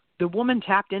want. The woman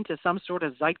tapped into some sort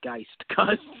of zeitgeist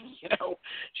because,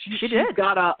 she's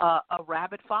got a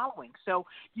rabid following. So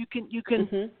you can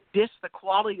diss the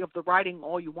quality of the writing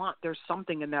all you want. There's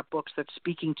something in that book that's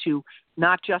speaking to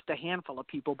not just a handful of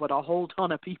people, but a whole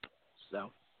ton of people.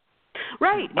 So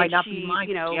right, might and not she, be my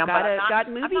jam, got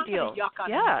movie I'm not deals. Yuck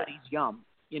on anybody's yum.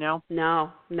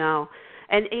 No,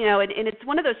 and and it's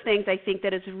one of those things I think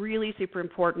that is really super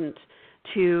important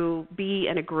to be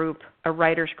in a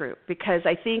writer's group, because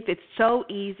I think it's so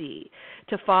easy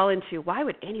to fall into, why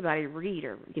would anybody read,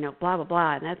 or blah blah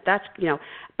blah, and that's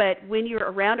but when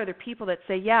you're around other people that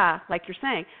say, like you're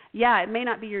saying, it may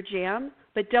not be your jam,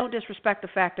 but don't disrespect the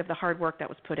fact of the hard work that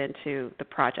was put into the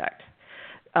project.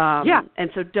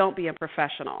 And so don't be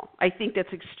unprofessional. I think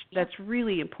that's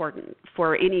really important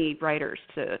for any writers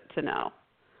to know.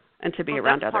 And to be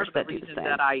around others that do the same.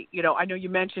 That I know you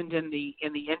mentioned in the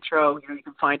intro, you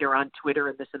can find her on Twitter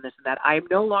and this and this and that. I am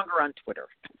no longer on Twitter.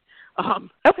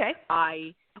 Okay.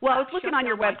 I was looking on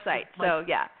your website, so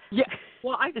yeah. Yeah.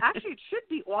 Well, it should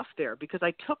be off there because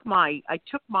I took my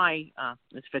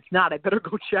if it's not, I better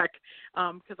go check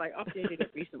because I updated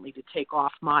it recently to take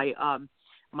off my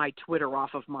my Twitter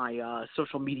off of my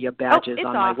social media badges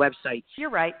on off. my website. You're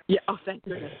right. Yeah. Oh, thank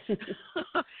goodness.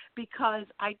 Because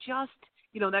I just,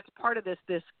 that's part of this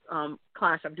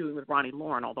class I'm doing with Ronnie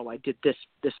Lauren, although I did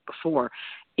this before,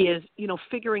 is,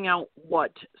 figuring out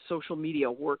what social media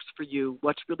works for you,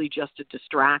 what's really just a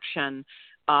distraction.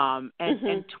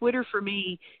 And Twitter for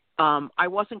me, I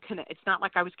wasn't it's not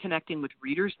like I was connecting with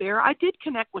readers there. I did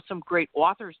connect with some great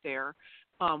authors there,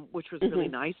 which was really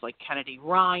nice, like Kennedy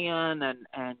Ryan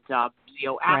and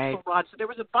Zio Axelrod. Right. So there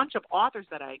was a bunch of authors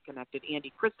that I had connected,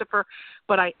 Andy Christopher,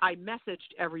 but I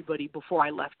messaged everybody before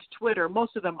I left Twitter.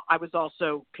 Most of them I was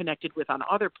also connected with on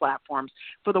other platforms.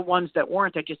 For the ones that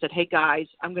weren't, I just said, hey, guys,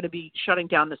 I'm going to be shutting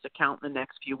down this account in the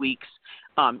next few weeks.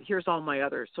 Here's all my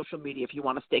other social media. If you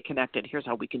want to stay connected, here's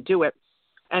how we can do it.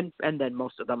 And then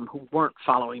most of them who weren't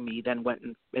following me then went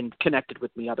and connected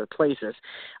with me other places.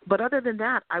 But other than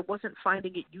that, I wasn't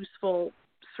finding it useful,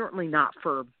 certainly not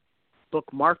for book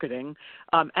marketing,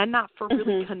 and not for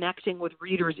really connecting with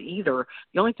readers either.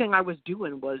 The only thing I was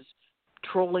doing was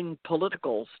trolling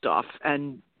political stuff,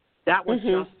 and that was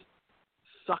just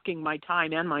sucking my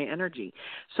time and my energy.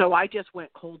 So I just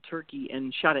went cold turkey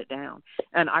and shut it down.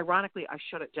 And ironically, I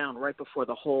shut it down right before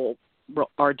the whole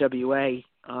RWA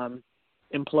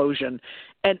implosion,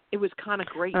 and it was kind of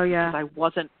great because I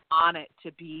wasn't on it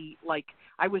to be like,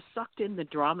 I was sucked in the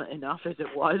drama enough as it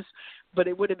was, but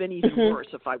it would have been even worse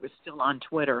if I was still on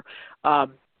Twitter.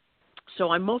 So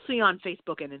I'm mostly on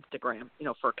Facebook and Instagram,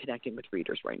 for connecting with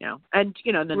readers right now, and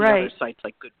then the other sites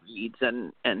like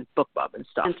Goodreads and BookBub and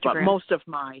stuff. Instagram.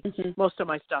 But most of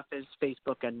my stuff is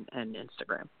Facebook and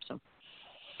Instagram. So.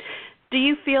 Do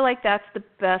you feel like that's the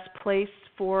best place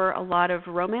for a lot of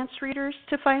romance readers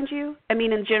to find you? I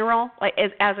mean, in general, like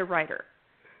as a writer.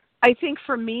 I think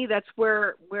for me, that's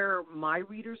where my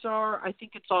readers are. I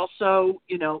think it's also,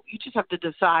 you just have to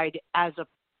decide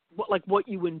what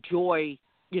you enjoy,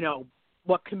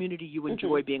 what community you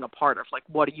enjoy being a part of. Like,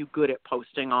 what are you good at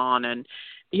posting on, and,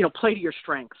 play to your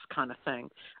strengths kind of thing.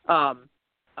 I've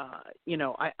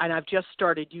just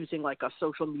started using like a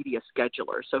social media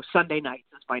scheduler. So Sunday nights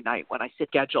is my night when I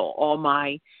schedule all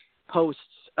my posts.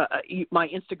 My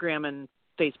Instagram and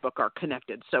Facebook are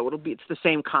connected, so it's the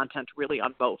same content really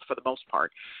on both for the most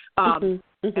part. And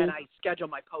I schedule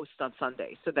my posts on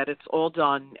Sunday so that it's all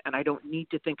done and I don't need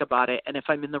to think about it. And if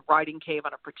I'm in the writing cave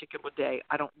on a particular day,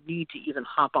 I don't need to even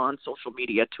hop on social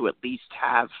media to at least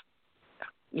have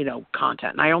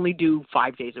content. And I only do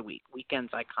 5 days a week.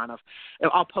 Weekends,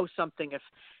 I'll post something if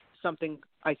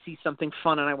I see something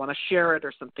fun and I want to share it,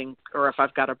 or if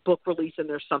I've got a book release and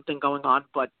there's something going on,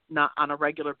 but not on a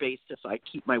regular basis. I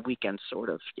keep my weekends sort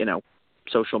of,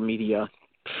 social media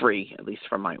free, at least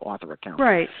from my author account.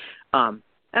 Right. And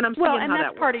I'm seeing and how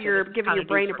that's that part works. of your giving your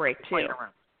brain a break too.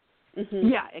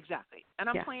 Yeah, exactly. And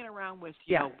I'm playing around with,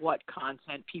 what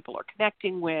content people are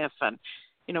connecting with, and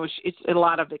it's a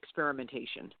lot of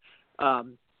experimentation.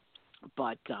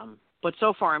 But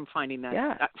so far I'm finding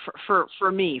that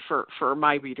for me, for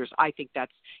my readers, I think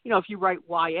that's, if you write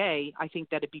YA, I think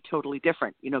that'd be totally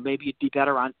different. Maybe you'd be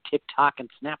better on TikTok and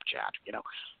Snapchat,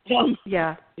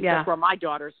 That's where my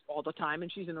daughter's all the time,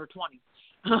 and she's in her 20s.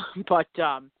 But,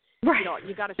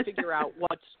 you got to figure out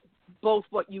what's both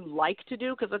what you like to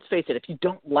do, because let's face it, if you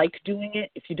don't like doing it,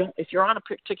 if you're on a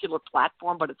particular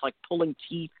platform, but it's like pulling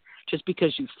teeth just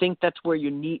because you think that's where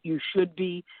you should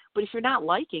be, but if you're not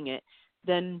liking it,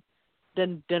 then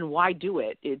why do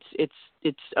it?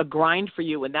 It's a grind for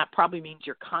you, and that probably means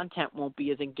your content won't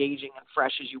be as engaging and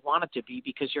fresh as you want it to be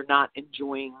because you're not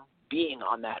enjoying being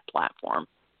on that platform.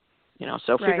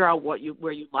 So figure out where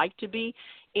you like to be,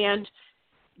 and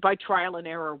by trial and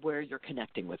error where you're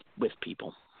connecting with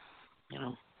people.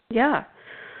 Yeah.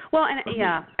 Well, and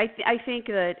I think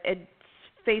that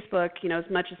Facebook, as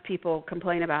much as people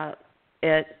complain about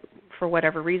it for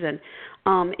whatever reason,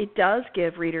 it does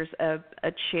give readers a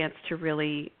chance to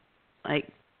really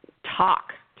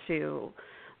talk to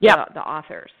the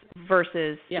authors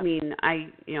versus,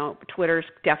 Twitter's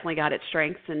definitely got its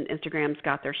strengths and Instagram's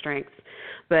got their strengths,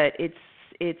 but it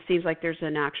seems like there's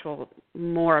an actual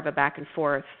more of a back and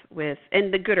forth with,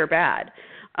 and the good or bad,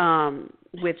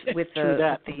 with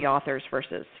the authors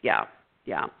versus,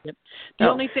 Yep. The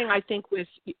only thing I think with,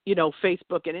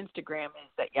 Facebook and Instagram is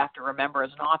that you have to remember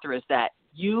as an author is that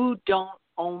you don't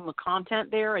own the content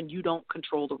there and you don't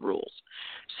control the rules.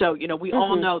 So, we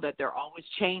all know that they're always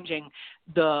changing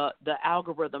the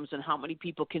algorithms and how many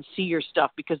people can see your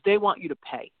stuff because they want you to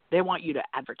pay. They want you to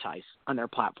advertise on their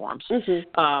platforms.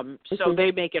 So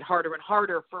they make it harder and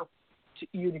harder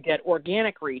you to get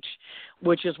organic reach,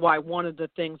 which is why one of the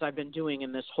things I've been doing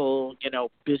in this whole,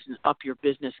 business up your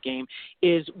business game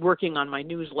is working on my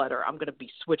newsletter. I'm going to be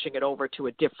switching it over to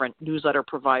a different newsletter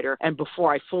provider. And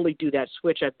before I fully do that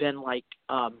switch, I've been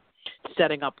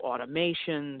setting up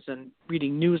automations and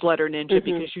reading Newsletter Ninja,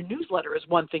 because your newsletter is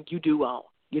one thing you do own.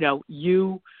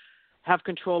 You have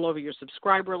control over your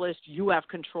subscriber list. You have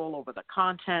control over the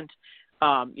content.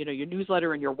 Your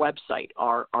newsletter and your website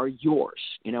are yours,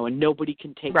 and nobody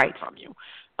can take them from you.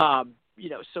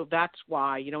 So that's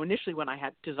why, initially when I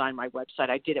had designed my website,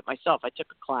 I did it myself. I took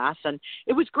a class, and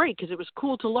it was great because it was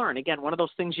cool to learn. Again, one of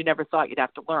those things you never thought you'd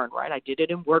have to learn, right? I did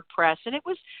it in WordPress, and it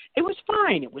was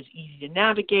fine. It was easy to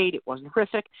navigate. It wasn't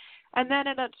horrific. And then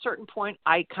at a certain point,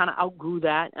 I kind of outgrew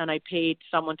that, and I paid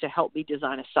someone to help me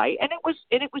design a site, and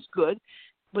it was good.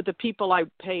 But the people I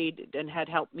paid and had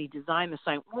helped me design the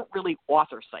site weren't really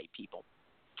author site people.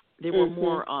 They were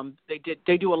more.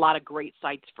 They do a lot of great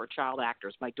sites for child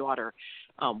actors. My daughter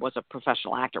was a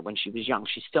professional actor when she was young.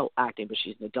 She's still acting, but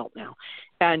she's an adult now.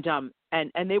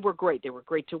 And they were great. They were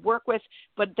great to work with.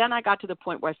 But then I got to the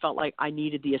point where I felt like I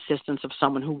needed the assistance of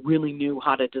someone who really knew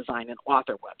how to design an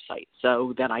author website.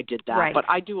 So then I did that. Right. But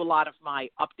I do a lot of my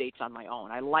updates on my own.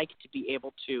 I like to be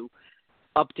able to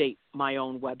update my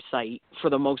own website for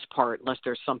the most part, unless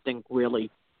there's something really,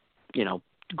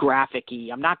 graphic-y.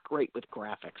 I'm not great with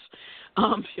graphics.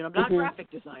 I'm not a graphic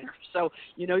designer, so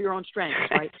your own strengths,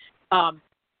 right?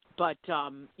 But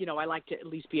I like to at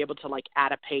least be able to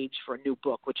add a page for a new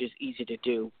book, which is easy to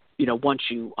do, once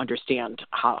you understand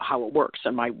how it works.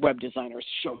 And my web designers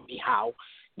show me how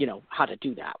to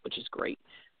do that, which is great.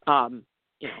 I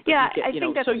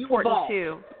think that's important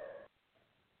too.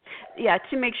 Yeah,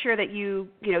 to make sure that you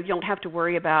don't have to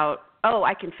worry about,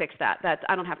 I can fix that.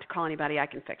 I don't have to call anybody. I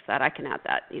can fix that. I can add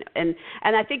that. And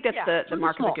I think that's the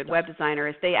mark of a good web designer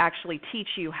is they actually teach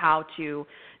you how to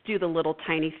do the little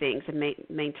tiny things and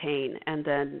maintain, and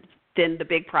then the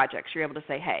big projects you're able to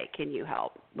say, hey, can you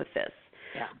help with this?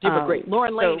 Yeah, they were great.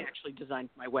 Lauren Lane actually designed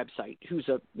my website. Who's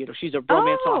she's a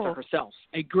romance author herself.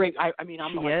 A great. I'm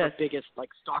her biggest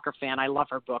stalker fan. I love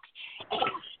her books.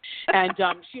 And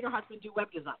she and her husband do web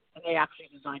design, and they actually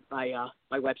designed my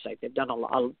website. They've done a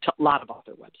lot of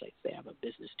author websites. They have a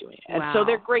business doing it, and so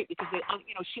they're great because they,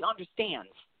 she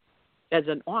understands as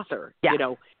an author,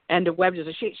 and a web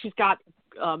designer. She's got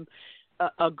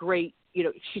a great.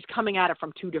 She's coming at it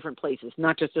from two different places,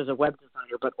 not just as a web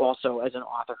designer, but also as an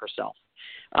author herself.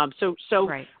 So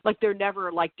they're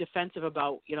never defensive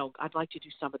about, I'd like to do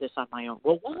some of this on my own.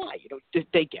 Well, why?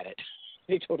 They get it.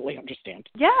 They totally understand.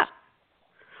 Yeah.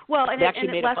 Well, and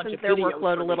it lessens their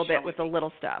workload a little bit with the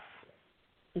little stuff.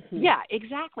 Yeah,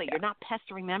 exactly. Yeah. You're not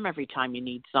pestering them every time you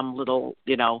need some little,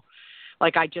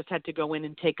 I just had to go in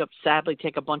and sadly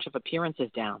take a bunch of appearances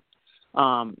down.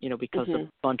 Because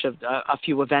a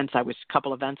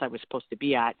couple events I was supposed to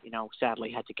be at,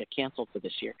 sadly had to get canceled for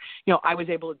this year. I was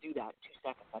able to do that in 2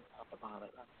 seconds. I don't know about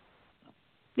it.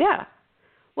 Yeah.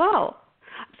 Well,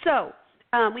 so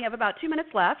we have about 2 minutes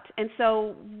left, and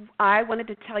so I wanted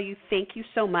to tell you thank you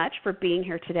so much for being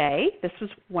here today. This was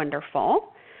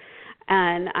wonderful.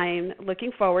 And I'm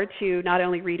looking forward to not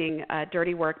only reading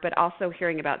Dirty Work, but also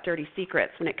hearing about Dirty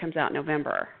Secrets when it comes out in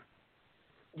November.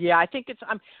 Yeah, I think it's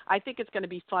going to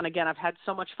be fun. Again, I've had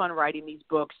so much fun writing these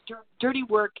books. Dirty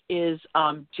Work is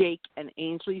Jake and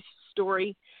Ainsley's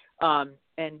story,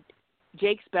 and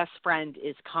Jake's best friend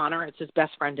is Connor. It's his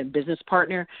best friend and business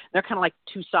partner. They're kind of like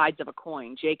two sides of a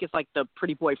coin. Jake is like the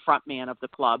pretty boy front man of the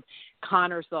club.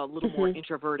 Connor's the little more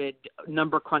introverted,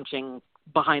 number crunching,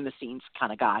 behind the scenes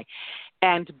kind of guy.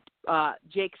 And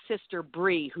Jake's sister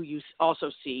Bree, who you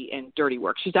also see in Dirty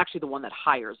Work, she's actually the one that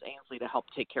hires Ainsley to help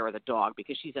take care of the dog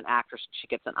because she's an actress and she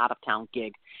gets an out of town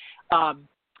gig.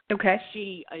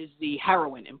 She is the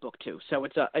heroine in book 2. So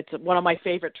it's one of my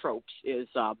favorite tropes is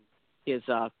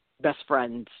best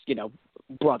friends,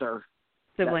 brother,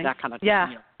 sibling, that kind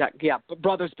of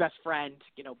brother's best friend,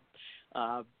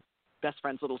 best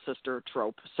friend's little sister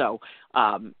trope. So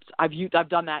I've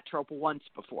done that trope once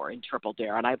before in Triple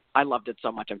Dare, and I loved it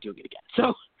so much I'm doing it again.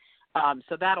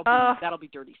 So that'll be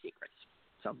Dirty Secrets.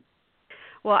 So.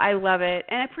 Well, I love it,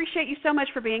 and I appreciate you so much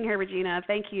for being here, Regina.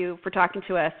 Thank you for talking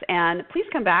to us, and please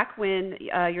come back when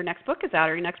your next book is out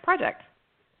or your next project.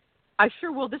 I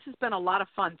sure will. This has been a lot of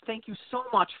fun. Thank you so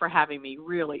much for having me.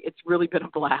 Really, it's really been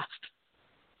a blast.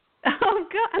 Oh,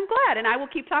 good. I'm glad, and I will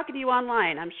keep talking to you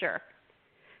online, I'm sure.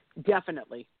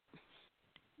 Definitely.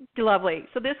 Lovely.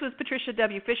 So this was Patricia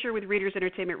W. Fisher with Readers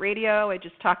Entertainment Radio. I'm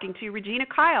just talking to Regina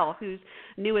Kyle, whose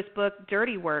newest book,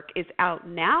 Dirty Work, is out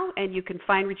now, and you can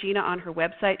find Regina on her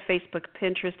website, Facebook,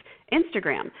 Pinterest,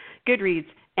 Instagram, Goodreads,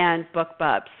 and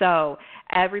BookBub. So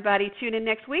everybody tune in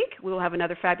next week. We will have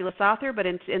another fabulous author, but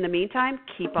in the meantime,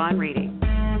 keep on reading.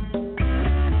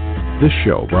 This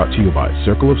show brought to you by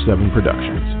Circle of Seven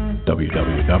Productions,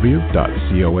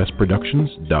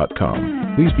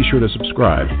 www.cosproductions.com. Please be sure to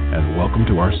subscribe and welcome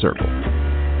to our circle.